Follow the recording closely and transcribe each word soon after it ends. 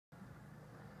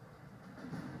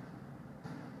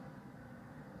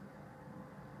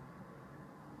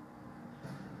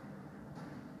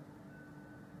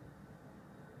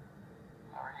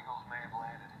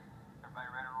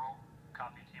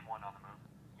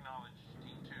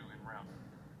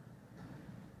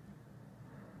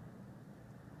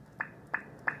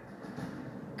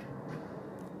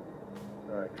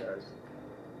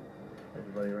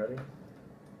Everybody ready?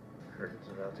 Curtain's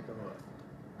about to go up.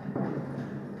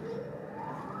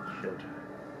 Showtime.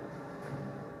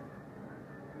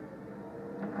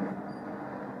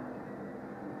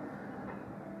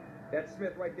 That's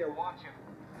Smith right there. Watch him.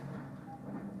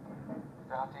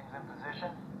 Ground team's in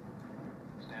position.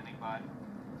 Standing by.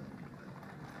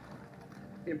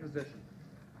 In position.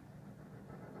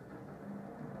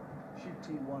 Shoot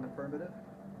team 1 affirmative.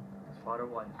 Spotter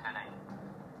 1, 10-8.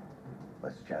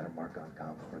 Let's chat and mark on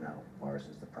comms for now. Morris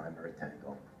is the primary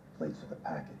tango. Plates are the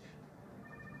package.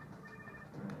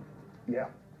 Yeah.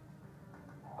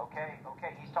 Okay.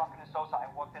 He's talking to Sosa. I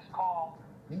want this call.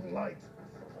 You lied.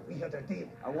 We had a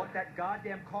deal. I want that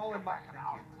goddamn call in my...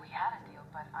 We had a deal,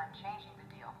 but I'm changing the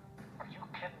deal. Are you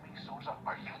kidding me, Sosa?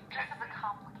 Are you This is a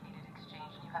complicated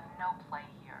exchange, and you have no play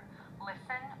here.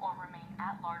 Listen or remain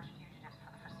at-large fugitives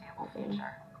for the foreseeable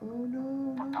future. Oh,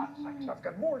 no. For God's sakes, I've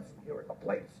got more here at the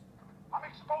plates. I'm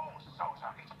exposed,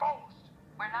 Sosa. Exposed.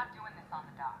 We're not doing this on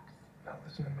the docks. Now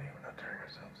listen to me. We're not turning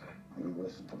ourselves in. You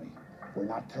listen to me.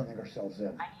 We're not turning ourselves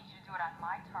in. I need you to do it on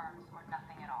my terms or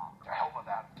nothing at all. To hell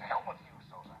with that. To hell with you,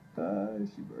 Sosa.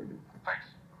 She burned it.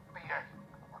 Fix. BA.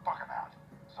 We're bucking out.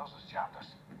 Sosa's chopped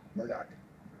us. Murdoch.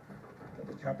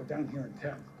 Get the chopper down here in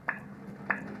 10.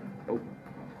 Oh.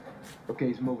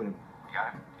 Okay, he's moving him. You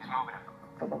got him? He's moving him.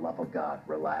 For the love of God,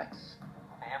 relax.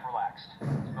 I am relaxed.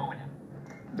 He's moving him.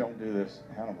 Don't do this,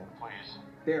 Hannibal. Please.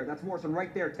 There, that's Morrison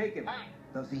right there. Take him. Hey!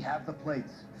 Does he have the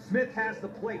plates? Smith has the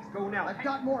plates. Go now. I've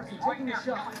got Morrison taking the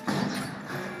shot.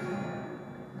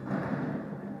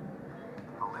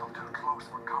 A little too close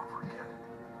for comfort, kid.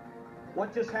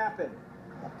 What just happened?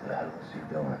 What the hell is he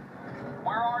doing?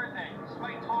 Where are they?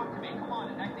 Somebody talk to me. Come on,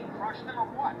 did that thing crush them or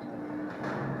what?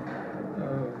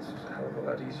 Oh, this was a hell of a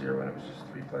lot easier when it was just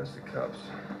 3 plastic cups.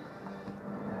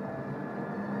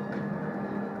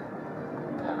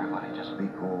 Everybody just Be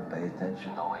cool, pay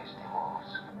attention. no hasty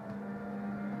moves.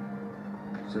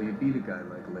 So you beat a guy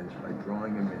like Lynch by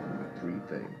drawing him in with 3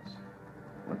 things.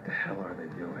 What the hell are they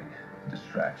doing?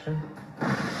 Distraction?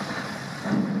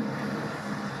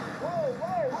 Whoa!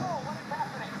 What is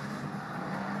happening?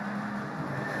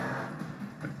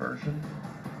 Diversion?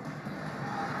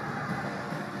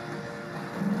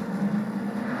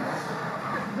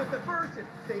 The diversion.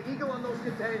 Stay eagle on those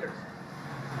containers.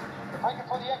 Breaking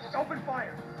for the exit. Open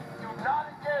fire. Do not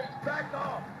engage. Back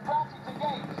off. Bounty's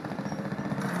engaged.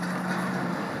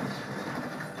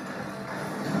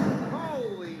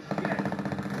 Holy shit.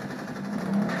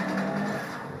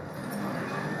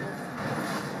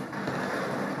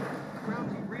 Ground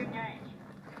team, re-engage.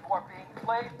 You are being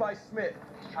played by Smith.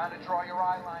 He's trying to draw your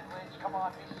eye line, Lynch. Come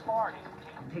on, be smart.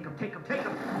 Take him.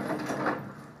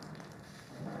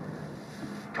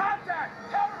 Contact!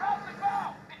 Tell her how's it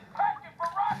go! It's packing for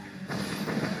rockets!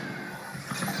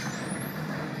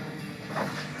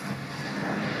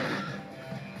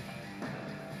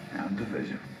 Down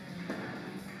division.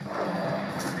 It's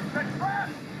a trap!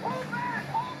 Hold back!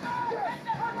 Hold back! Get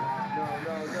the hell out!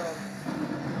 No.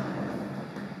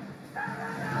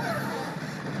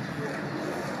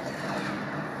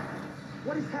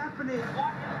 What is happening?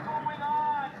 What is going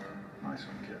on? Nice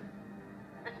one, kid.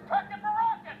 It's packing for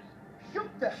rockets! Shoot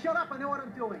that. Shut up, I know what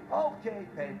I'm doing. Okay,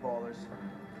 paintballers.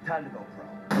 Time to go pro.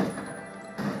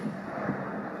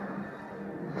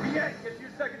 PA, get to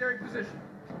your secondary position.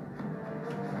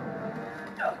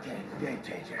 Okay, game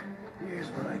changer. Here's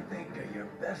what I think are your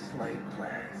best laid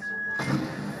plans.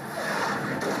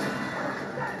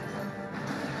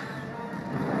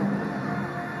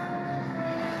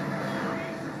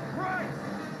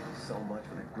 So much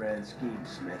for the grand scheme,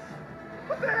 Smith.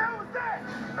 What the hell was that?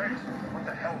 Fix. What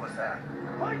the hell was that?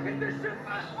 Why can this shit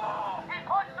this small? He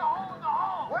punched a hole in the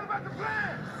hull! What about the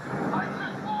plans?